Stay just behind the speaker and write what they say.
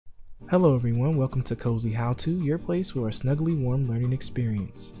Hello everyone, welcome to Cozy How To, your place for a snuggly warm learning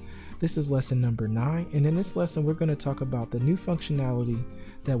experience. This is lesson number 9, and in this lesson we're going to talk about the new functionality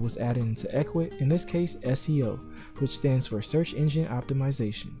that was added into Ecwid, in this case SEO, which stands for Search Engine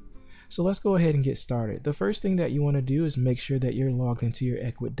Optimization. So let's go ahead and get started. The first thing that you want to do is make sure that you're logged into your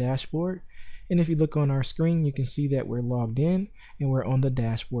Ecwid dashboard. And if you look on our screen, you can see that we're logged in and we're on the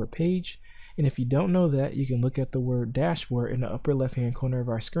dashboard page. And if you don't know that, you can look at the word dashboard in the upper left hand corner of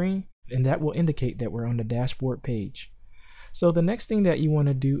our screen, and that will indicate that we're on the dashboard page. So the next thing that you want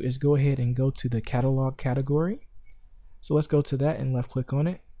to do is go ahead and go to the catalog category. So let's go to that and left click on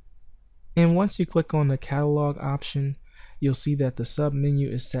it. And once you click on the catalog option, you'll see that the sub menu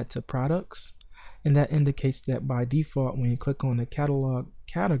is set to products, and that indicates that by default when you click on the catalog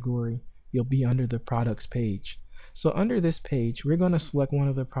category, you'll be under the products page. So under this page, we're going to select one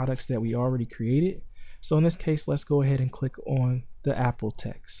of the products that we already created. So in this case, let's go ahead and click on the Apple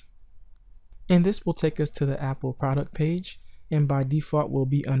text. And this will take us to the Apple product page, and by default we'll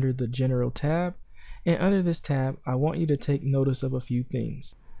be under the General tab. And under this tab, I want you to take notice of a few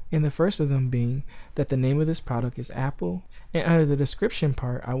things. And the first of them being that the name of this product is Apple. And under the description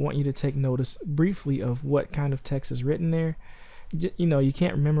part, I want you to take notice briefly of what kind of text is written there. You know, you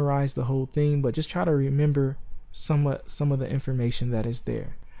can't memorize the whole thing, but just try to remember some of the information that is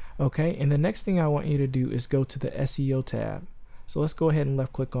there. Okay, and the next thing I want you to do is go to the SEO tab. So let's go ahead and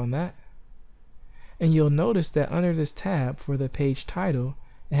left click on that. And you'll notice that under this tab for the page title,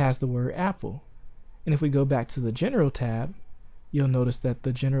 it has the word Apple. And if we go back to the General tab, you'll notice that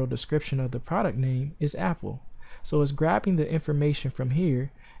the general description of the product name is Apple. So it's grabbing the information from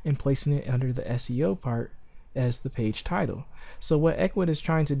here and placing it under the SEO part as the page title. So what Ecwid is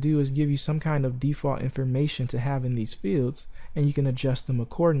trying to do is give you some kind of default information to have in these fields, and you can adjust them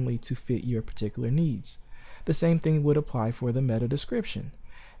accordingly to fit your particular needs. The same thing would apply for the meta description.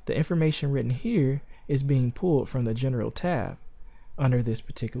 The information written here is being pulled from the General tab under this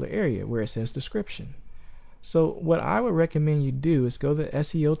particular area where it says description. So what I would recommend you do is go to the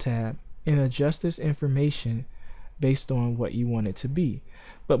SEO tab and adjust this information based on what you want it to be.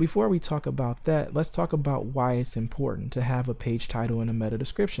 But before we talk about that, let's talk about why it's important to have a page title and a meta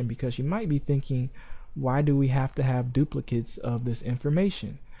description, because you might be thinking, why do we have to have duplicates of this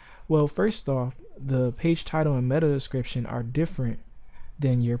information? Well, first off, the page title and meta description are different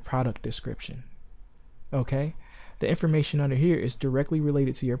than your product description. Okay, the information under here is directly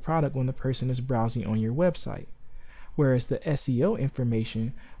related to your product when the person is browsing on your website, whereas the SEO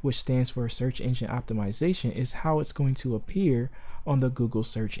information, which stands for search engine optimization, is how it's going to appear on the Google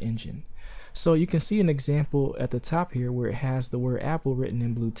search engine. So you can see an example at the top here where it has the word Apple written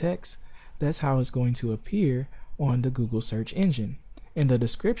in blue text. That's how it's going to appear on the Google search engine. And the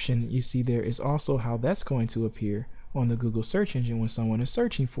description you see there is also how that's going to appear on the Google search engine when someone is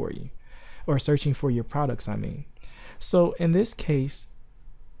searching for you, or searching for your products, I mean. So in this case,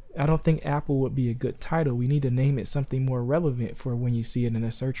 I don't think Apple would be a good title. We need to name it something more relevant for when you see it in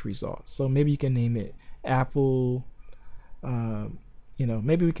a search result. So maybe you can name it Apple,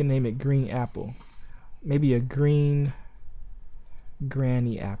 maybe we can name it Green Apple. Maybe a green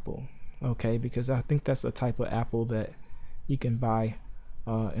granny apple. Okay, because I think that's a type of apple that you can buy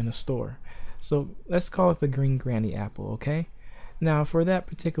in a store. So let's call it the green granny apple, okay? Now for that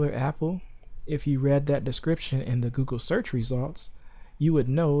particular apple, if you read that description in the Google search results, you would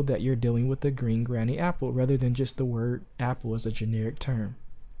know that you're dealing with the green granny apple rather than just the word apple as a generic term.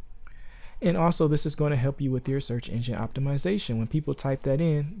 And also this is going to help you with your search engine optimization. When people type that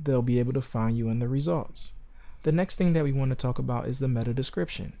in, they'll be able to find you in the results. The next thing that we want to talk about is the meta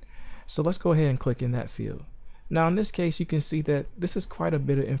description. So let's go ahead and click in that field. Now in this case, you can see that this is quite a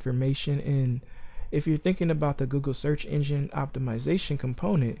bit of information, and if you're thinking about the Google search engine optimization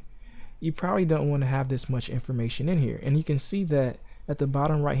component, you probably don't want to have this much information in here. And you can see that at the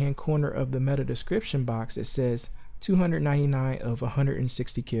bottom right hand corner of the meta description box, it says 299 of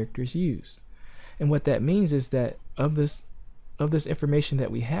 160 characters used. And what that means is that of this information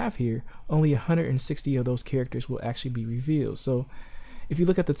that we have here, only 160 of those characters will actually be revealed. So if you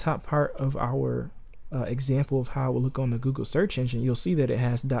look at the top part of our example of how it will look on the Google search engine, you'll see that it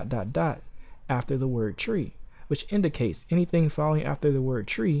has ... after the word tree, which indicates anything following after the word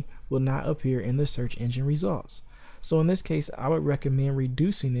tree will not appear in the search engine results. So in this case, I would recommend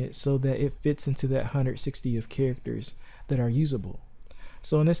reducing it so that it fits into that 160 of characters that are usable.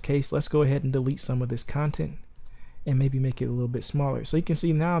 So in this case, let's go ahead and delete some of this content and maybe make it a little bit smaller. So you can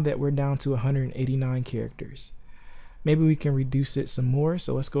see now that we're down to 189 characters. Maybe we can reduce it some more.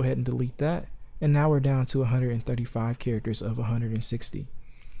 So let's go ahead and delete that. And now we're down to 135 characters of 160.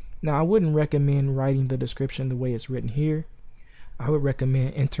 Now I wouldn't recommend writing the description the way it's written here. I would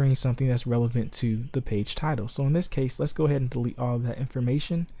recommend entering something that's relevant to the page title. So in this case, let's go ahead and delete all that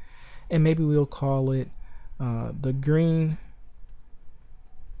information, and maybe we'll call it the green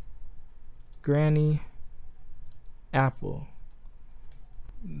granny apple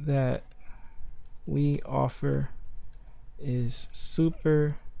that we offer is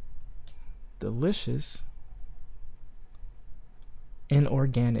super delicious and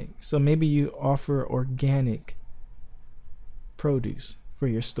organic. So maybe you offer organic produce for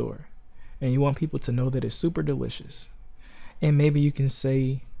your store and you want people to know that it's super delicious. And maybe you can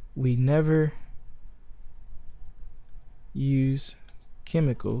say, we never use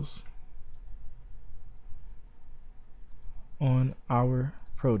chemicals on our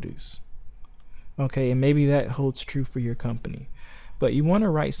produce. Okay, and maybe that holds true for your company, but you want to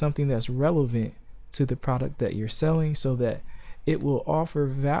write something that's relevant to the product that you're selling so that it will offer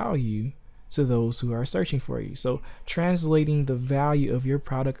value to those who are searching for you. So translating the value of your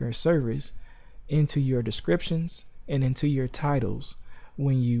product or service into your descriptions and into your titles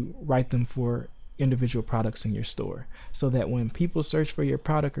when you write them for individual products in your store, so that when people search for your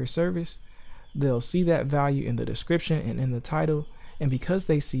product or service, they'll see that value in the description and in the title, and because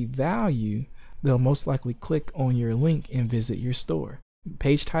they see value, they'll most likely click on your link and visit your store.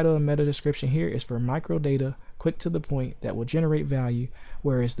 Page title and meta description here is for micro data, quick to the point, that will generate value,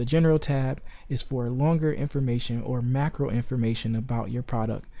 whereas the general tab is for longer information or macro information about your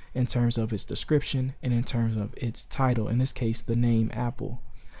product in terms of its description and in terms of its title, in this case the name Apple.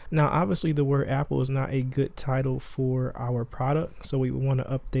 Now obviously the word Apple is not a good title for our product, so we want to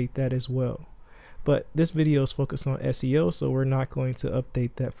update that as well. But this video is focused on SEO, so we're not going to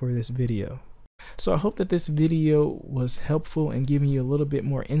update that for this video. So I hope that this video was helpful in giving you a little bit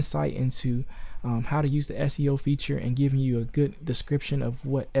more insight into how to use the SEO feature and giving you a good description of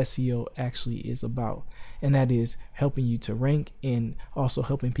what SEO actually is about. And that is helping you to rank and also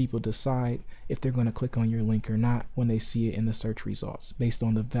helping people decide if they're going to click on your link or not when they see it in the search results based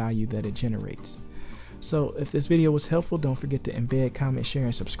on the value that it generates. So if this video was helpful, don't forget to embed, comment, share,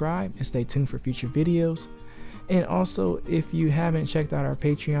 and subscribe, and stay tuned for future videos. And also, if you haven't checked out our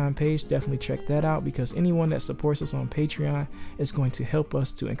Patreon page, definitely check that out, because anyone that supports us on Patreon is going to help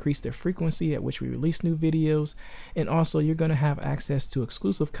us to increase the frequency at which we release new videos. And also, you're going to have access to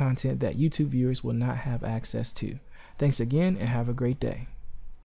exclusive content that YouTube viewers will not have access to. Thanks again, and have a great day.